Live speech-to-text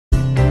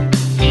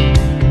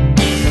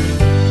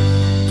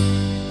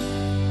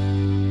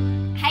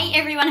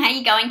everyone, how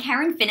you going?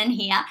 Karen Finnan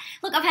here.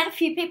 Look, I've had a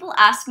few people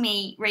ask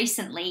me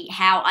recently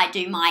how I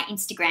do my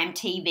Instagram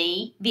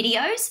TV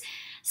videos.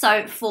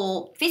 So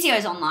for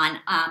Physios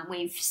Online,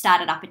 we've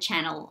started up a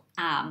channel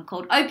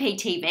called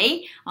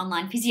OPTV,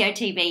 Online Physio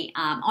TV,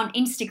 on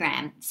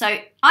Instagram. So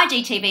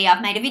IGTV,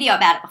 I've made a video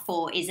about it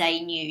before, is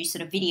a new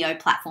sort of video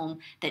platform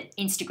that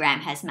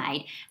Instagram has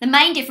made. The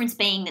main difference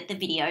being that the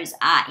videos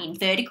are in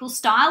vertical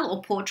style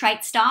or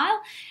portrait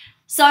style.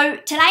 So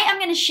today I'm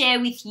going to share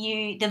with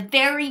you the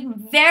very,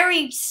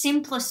 very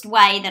simplest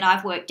way that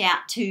I've worked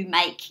out to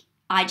make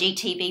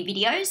IGTV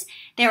videos.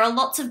 There are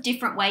lots of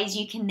different ways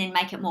you can then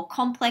make it more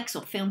complex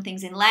or film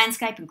things in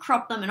landscape and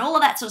crop them and all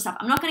of that sort of stuff.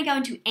 I'm not going to go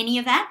into any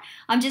of that.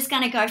 I'm just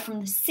going to go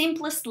from the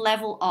simplest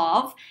level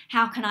of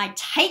how can I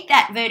take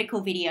that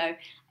vertical video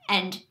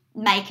and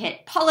make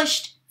it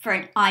polished for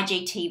an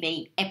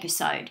IGTV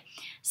episode.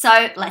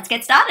 So let's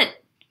get started.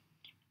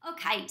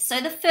 Okay,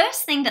 so the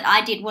first thing that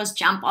I did was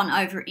jump on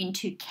over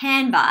into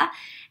Canva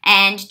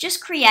and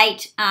just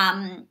create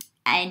an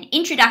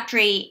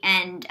introductory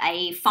and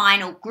a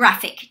final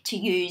graphic to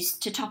use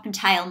to top and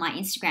tail my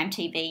Instagram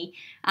TV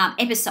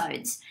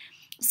episodes.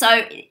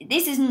 So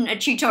this isn't a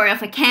tutorial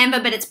for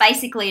Canva, but it's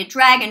basically a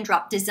drag and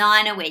drop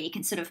designer where you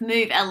can sort of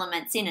move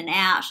elements in and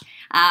out.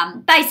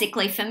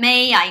 Basically for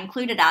me, I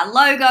included our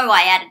logo,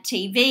 I added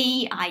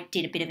TV, I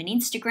did a bit of an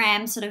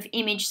Instagram sort of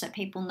image so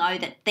people know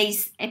that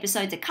these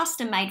episodes are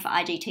custom made for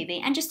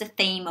IGTV, and just a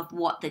theme of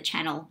what the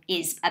channel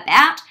is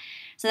about.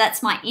 So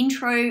that's my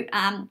intro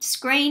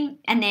screen,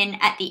 and then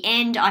at the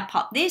end I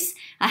pop this.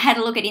 I had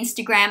a look at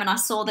Instagram and I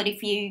saw that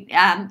if you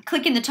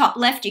click in the top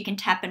left you can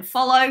tap and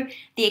follow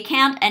the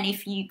account, and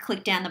if you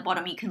click down the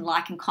bottom you can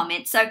like and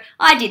comment. So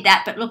I did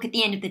that, but look, at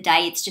the end of the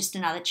day it's just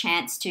another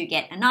chance to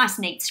get a nice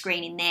neat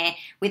screen in there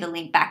with a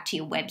link back to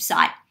your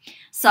website.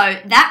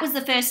 So that was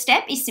the first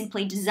step, is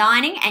simply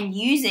designing and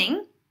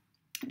using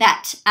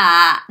that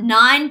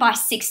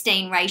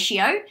 9:16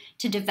 ratio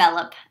to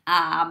develop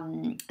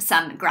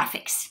some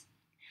graphics.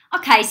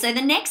 Okay, so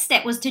the next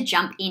step was to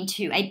jump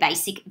into a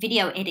basic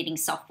video editing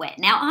software.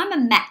 Now, I'm a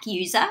Mac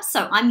user,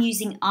 so I'm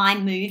using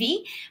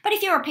iMovie, but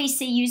if you're a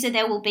PC user,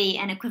 there will be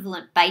an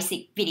equivalent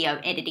basic video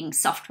editing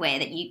software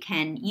that you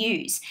can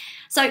use.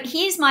 So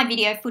here's my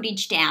video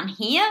footage down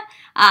here.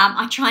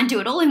 I try and do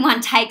it all in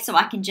one take so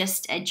I can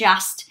just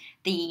adjust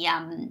the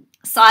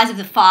size of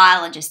the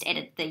file and just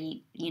edit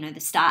the, the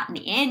start and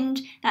the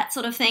end, that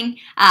sort of thing.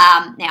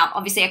 Now,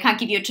 obviously, I can't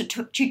give you a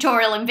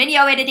tutorial in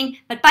video editing,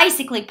 but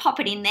basically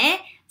pop it in there.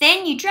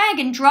 Then you drag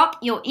and drop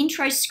your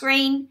intro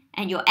screen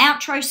and your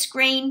outro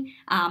screen,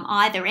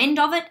 either end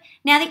of it.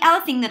 Now, the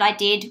other thing that I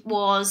did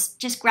was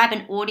just grab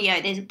an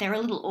audio. There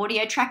are little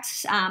audio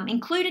tracks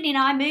included in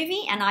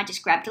iMovie, and I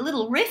just grabbed a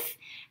little riff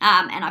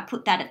and I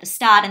put that at the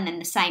start and then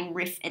the same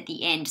riff at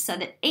the end, so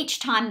that each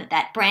time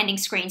that branding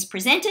screen's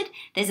presented,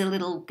 there's a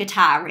little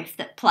guitar riff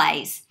that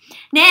plays.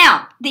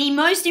 Now, the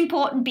most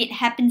important bit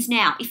happens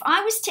now. If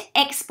I was to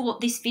export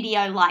this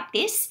video like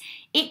this,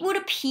 it would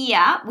appear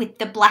with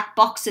the black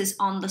boxes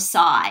on the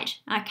side,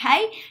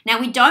 okay? Now,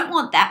 we don't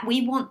want that.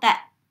 We want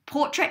that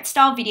portrait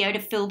style video to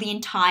fill the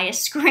entire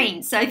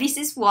screen. So this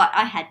is what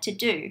I had to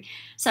do.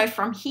 So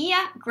from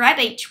here, grab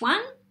each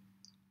one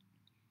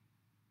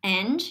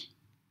and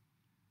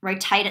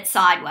rotate it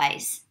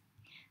sideways.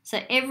 So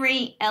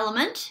every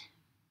element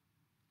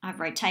I've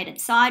rotated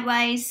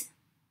sideways,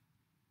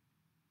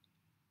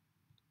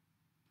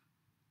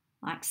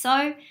 like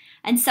so.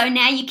 And so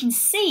now you can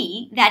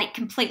see that it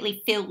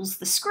completely fills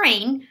the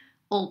screen,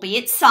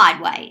 albeit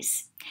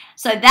sideways.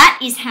 So that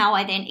is how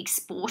I then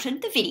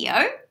exported the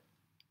video.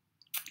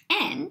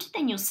 And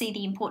then you'll see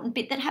the important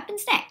bit that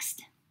happens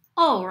next.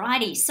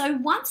 Alrighty, so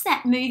once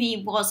that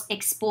movie was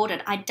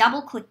exported, I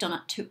double-clicked on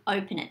it to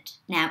open it.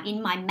 Now,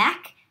 in my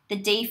Mac, the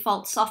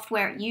default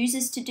software it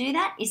uses to do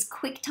that is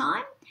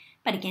QuickTime,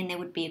 but again, there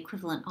would be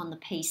equivalent on the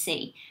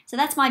PC. So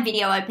that's my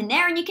video open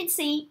there, and you can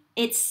see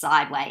it's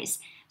sideways.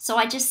 So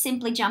I just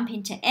simply jump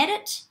into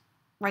Edit,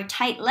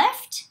 rotate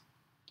left,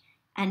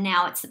 and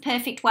now it's the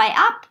perfect way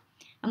up.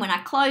 And when I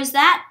close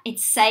that, it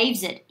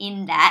saves it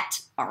in that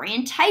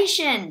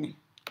orientation.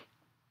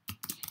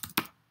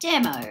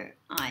 Demo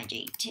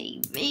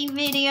IGTV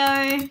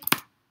video,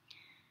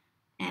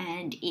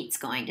 and it's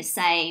going to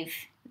save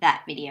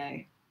that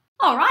video.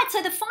 Alright,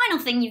 so the final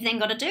thing you've then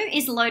got to do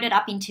is load it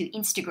up into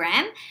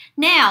Instagram.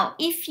 Now,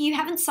 if you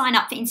haven't signed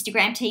up for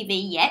Instagram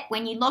TV yet,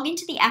 when you log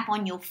into the app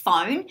on your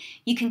phone,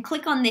 you can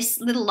click on this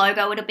little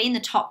logo. It'll be in the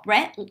top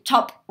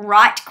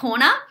right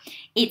corner.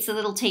 It's a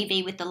little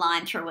TV with the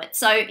line through it.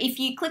 So if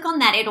you click on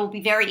that, it'll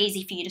be very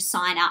easy for you to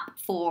sign up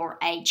for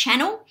a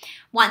channel.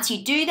 Once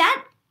you do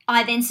that,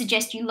 I then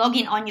suggest you log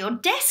in on your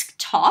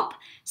desktop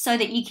so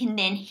that you can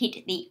then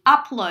hit the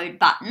upload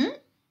button.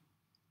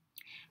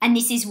 And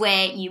this is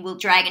where you will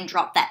drag and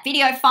drop that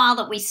video file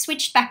that we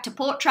switched back to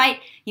portrait.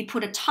 You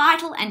put a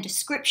title and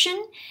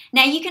description.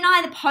 Now you can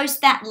either post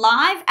that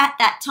live at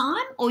that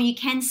time, or you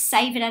can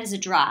save it as a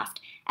draft.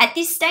 At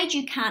this stage,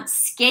 you can't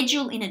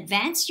schedule in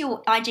advance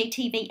your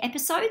IGTV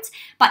episodes,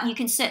 but you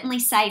can certainly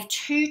save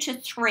 2 to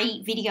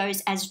 3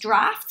 videos as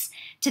drafts.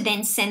 to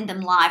then send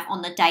them live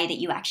on the day that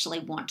you actually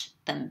want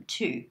them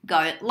to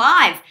go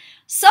live.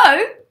 So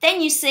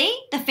then you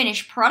see the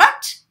finished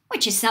product,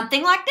 which is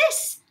something like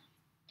this.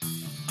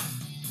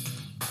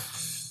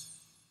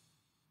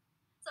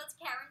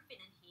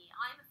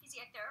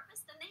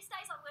 Physiotherapist, and these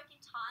days I work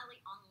entirely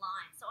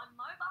online, so I'm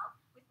mobile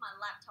with my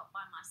laptop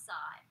by my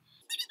side.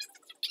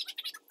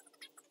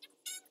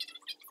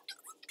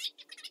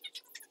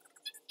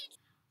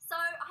 So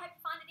I hope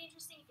you find it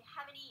interesting. If you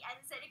have any,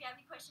 as I said, if you have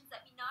any questions,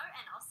 let me know,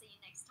 and I'll see you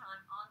next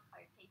time on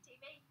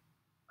OPTV.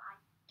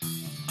 Bye.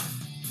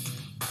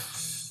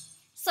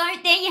 So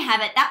there you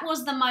have it. That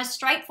was the most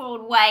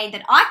straightforward way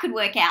that I could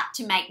work out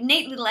to make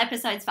neat little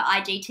episodes for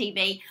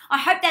IGTV. I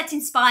hope that's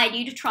inspired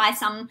you to try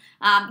some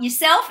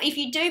yourself. If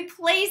you do,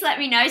 please let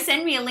me know.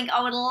 Send me a link.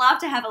 I would love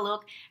to have a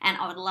look, and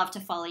I would love to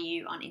follow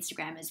you on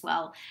Instagram as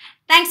well.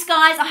 Thanks,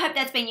 guys. I hope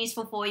that's been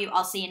useful for you.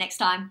 I'll see you next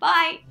time.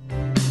 Bye.